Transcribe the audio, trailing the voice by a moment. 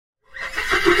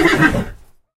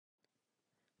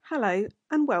Hello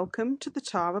and welcome to the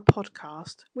Tara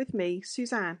podcast with me,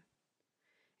 Suzanne.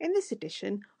 In this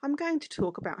edition, I'm going to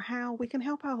talk about how we can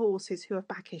help our horses who have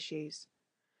back issues.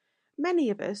 Many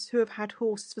of us who have had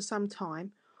horses for some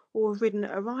time or have ridden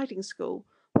at a riding school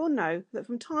will know that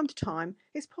from time to time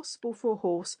it's possible for a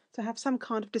horse to have some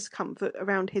kind of discomfort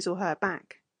around his or her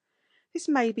back. This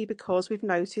may be because we've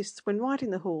noticed when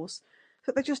riding the horse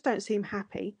that they just don't seem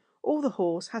happy, or the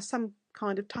horse has some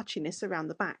kind of touchiness around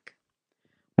the back.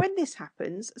 When this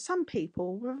happens, some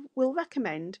people will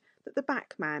recommend that the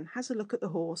backman has a look at the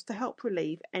horse to help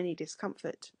relieve any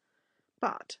discomfort.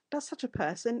 But does such a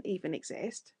person even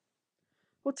exist?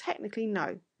 Well, technically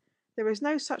no. There is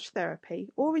no such therapy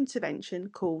or intervention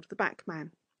called the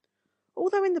backman.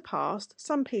 Although in the past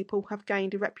some people have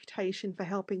gained a reputation for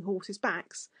helping horses'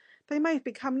 backs, they may have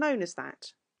become known as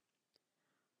that.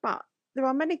 But there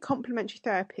are many complementary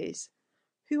therapies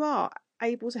who are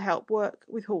able to help work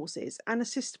with horses and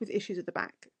assist with issues of the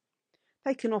back.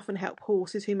 They can often help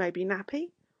horses who may be nappy,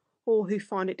 or who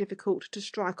find it difficult to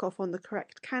strike off on the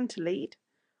correct canter lead,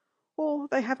 or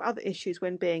they have other issues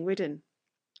when being ridden.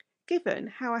 Given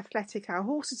how athletic our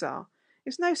horses are,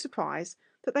 it's no surprise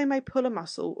that they may pull a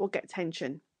muscle or get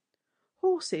tension.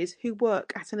 Horses who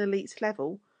work at an elite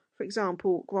level, for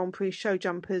example Grand Prix show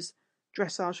jumpers,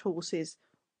 dressage horses,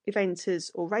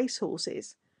 eventers or race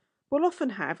horses, will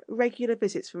often have regular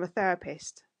visits from a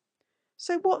therapist.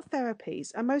 So what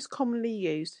therapies are most commonly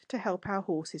used to help our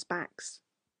horses' backs?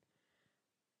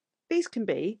 These can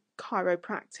be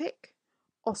chiropractic,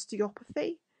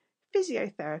 osteopathy,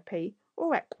 physiotherapy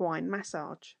or equine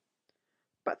massage.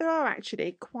 But there are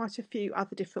actually quite a few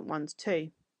other different ones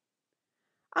too.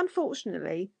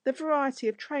 Unfortunately, the variety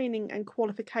of training and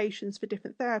qualifications for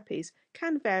different therapies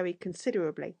can vary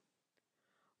considerably.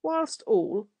 Whilst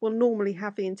all will normally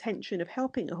have the intention of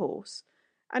helping a horse,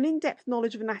 an in-depth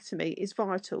knowledge of anatomy is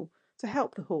vital to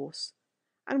help the horse,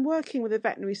 and working with a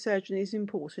veterinary surgeon is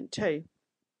important too.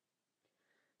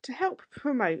 To help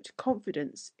promote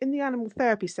confidence in the animal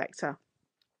therapy sector,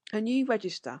 a new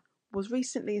register was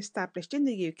recently established in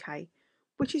the UK,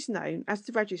 which is known as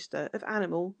the Register of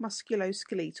Animal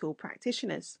Musculoskeletal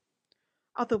Practitioners,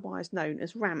 otherwise known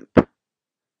as RAMP.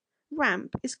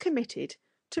 RAMP is committed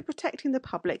to protecting the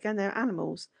public and their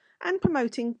animals and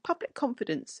promoting public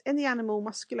confidence in the animal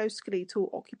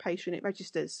musculoskeletal occupation it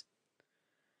registers.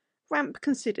 RAMP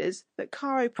considers that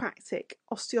chiropractic,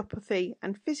 osteopathy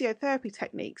and physiotherapy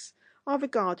techniques are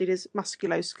regarded as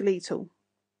musculoskeletal.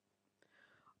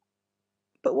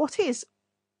 But what is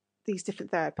these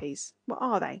different therapies? What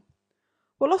are they?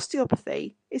 Well,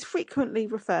 osteopathy is frequently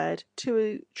referred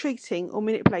to treating or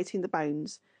manipulating the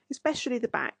bones, especially the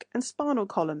back and spinal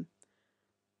column.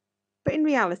 But in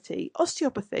reality,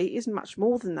 osteopathy is much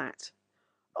more than that.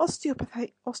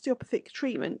 Osteopathic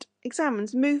treatment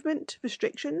examines movement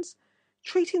restrictions,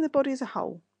 treating the body as a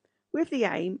whole, with the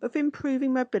aim of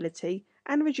improving mobility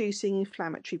and reducing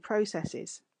inflammatory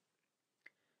processes.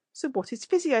 So what is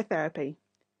physiotherapy?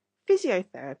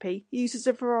 Physiotherapy uses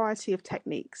a variety of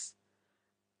techniques.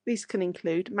 These can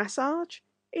include massage,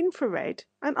 infrared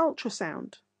and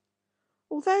ultrasound.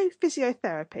 Although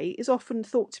physiotherapy is often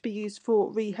thought to be used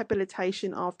for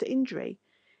rehabilitation after injury,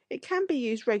 it can be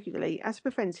used regularly as a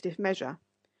preventative measure.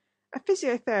 A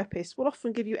physiotherapist will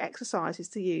often give you exercises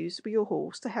to use with your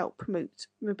horse to help promote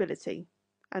mobility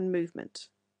and movement.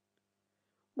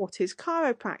 What is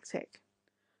chiropractic?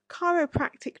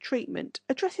 Chiropractic treatment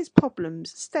addresses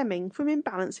problems stemming from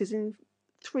imbalances in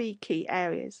 3 key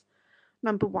areas.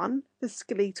 Number 1, the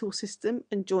skeletal system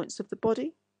and joints of the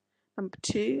body. Number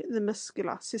 2, the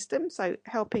muscular system, so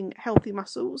helping healthy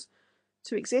muscles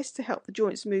to exist to help the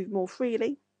joints move more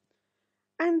freely.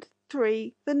 And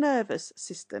 3, the nervous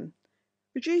system.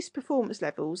 Reduced performance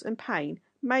levels and pain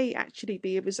may actually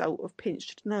be a result of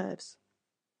pinched nerves.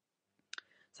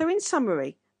 So in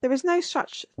summary, there is no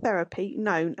such therapy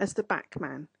known as the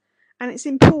backman, and it's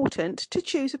important to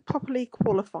choose a properly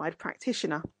qualified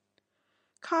practitioner.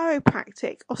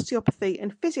 Chiropractic, osteopathy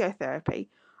and physiotherapy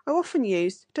are often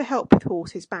used to help with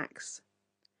horses' backs.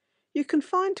 You can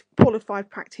find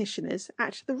qualified practitioners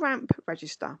at the RAMP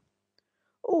register,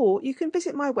 or you can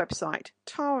visit my website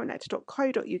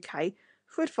taranet.co.uk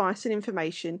for advice and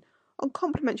information on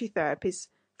complementary therapies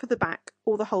for the back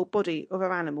or the whole body of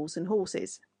our animals and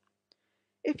horses.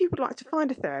 If you would like to find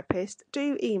a therapist,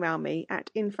 do email me at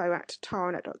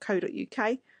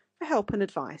info@taranet.co.uk for help and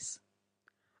advice.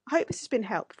 I hope this has been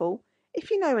helpful. If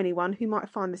you know anyone who might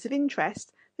find this of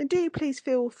interest, then do please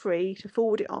feel free to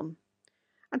forward it on.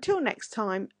 Until next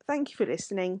time, thank you for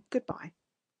listening. Goodbye.